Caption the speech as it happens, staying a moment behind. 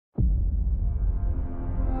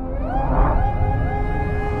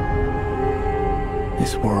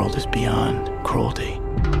This world is beyond cruelty.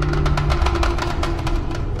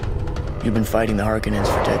 You've been fighting the Harkonnens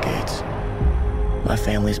for decades. My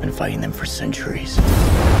family's been fighting them for centuries.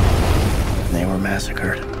 And they were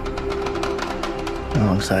massacred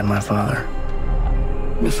alongside my father.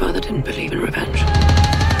 Your father didn't believe in revenge.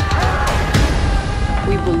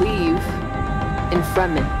 We believe in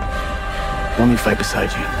Fremen. Let me fight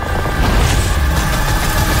beside you.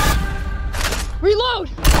 Reload!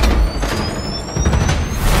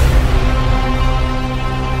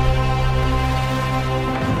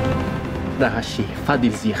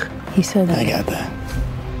 He said that. I got that.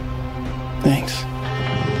 Thanks.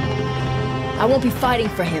 I won't be fighting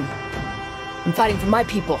for him. I'm fighting for my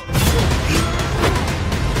people.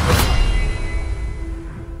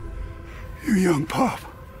 You young pup.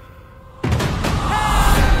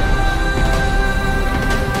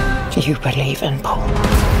 Do you believe in Paul?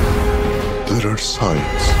 There are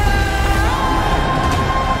signs.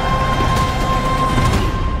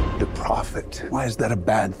 The prophet. Why is that a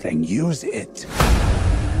bad thing? Use it.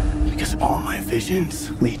 Because all my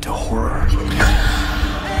visions lead to horror.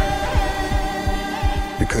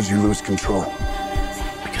 Because you lose control.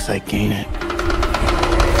 Because I gain it.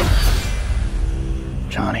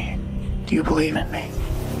 Johnny, do you believe in me?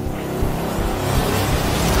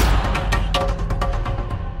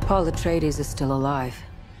 Paul Atreides is still alive.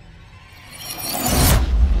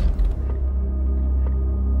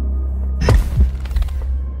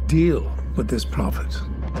 Deal with this prophet.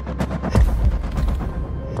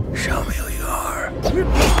 Show me who you are.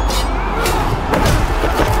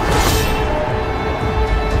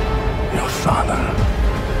 Your father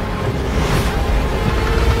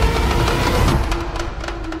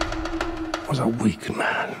was a weak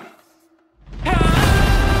man.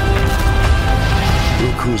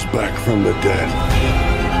 Look who's back from the dead.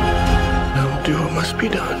 I will do what must be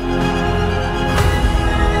done.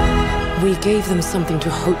 We gave them something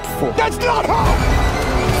to hope for. That's not hope!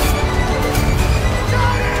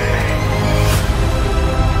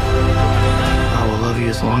 I will love you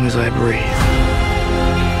as long as I breathe.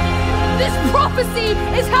 This prophecy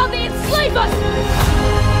is how they enslave us!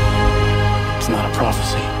 It's not a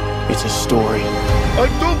prophecy. It's a story. I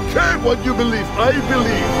don't care what you believe. I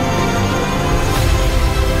believe.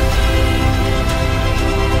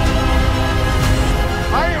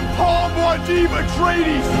 I am Paul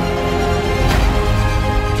Atreides,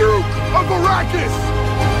 Duke of Arrakis.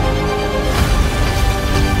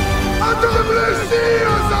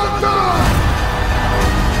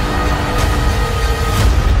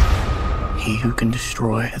 He who can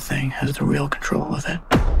destroy a thing has the real control of it.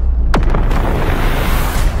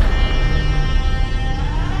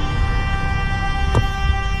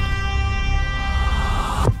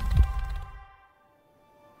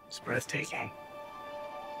 It's breathtaking.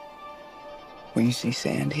 When you see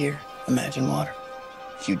sand here, imagine water.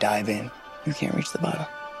 If you dive in, you can't reach the bottom.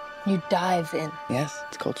 You dive in. Yes,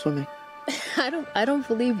 it's called swimming. I don't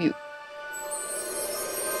believe you.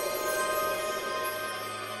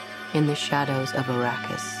 In the shadows of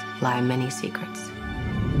Arrakis lie many secrets.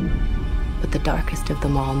 But the darkest of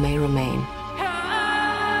them all may remain.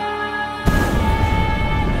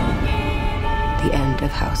 The end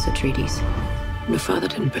of House Atreides. Your father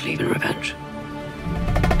didn't believe in revenge.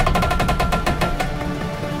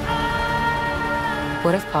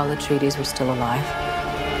 What if Paul Atreides were still alive?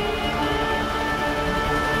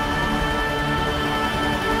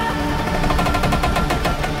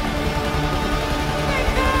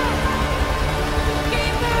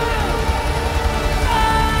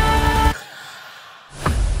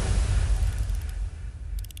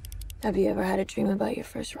 Have you ever had a dream about your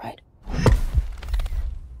first ride?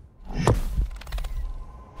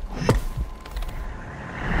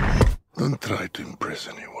 Don't try to impress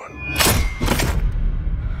anyone.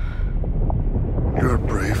 You're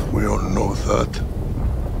brave, we all know that.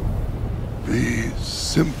 Be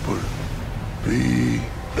simple. Be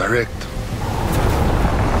direct.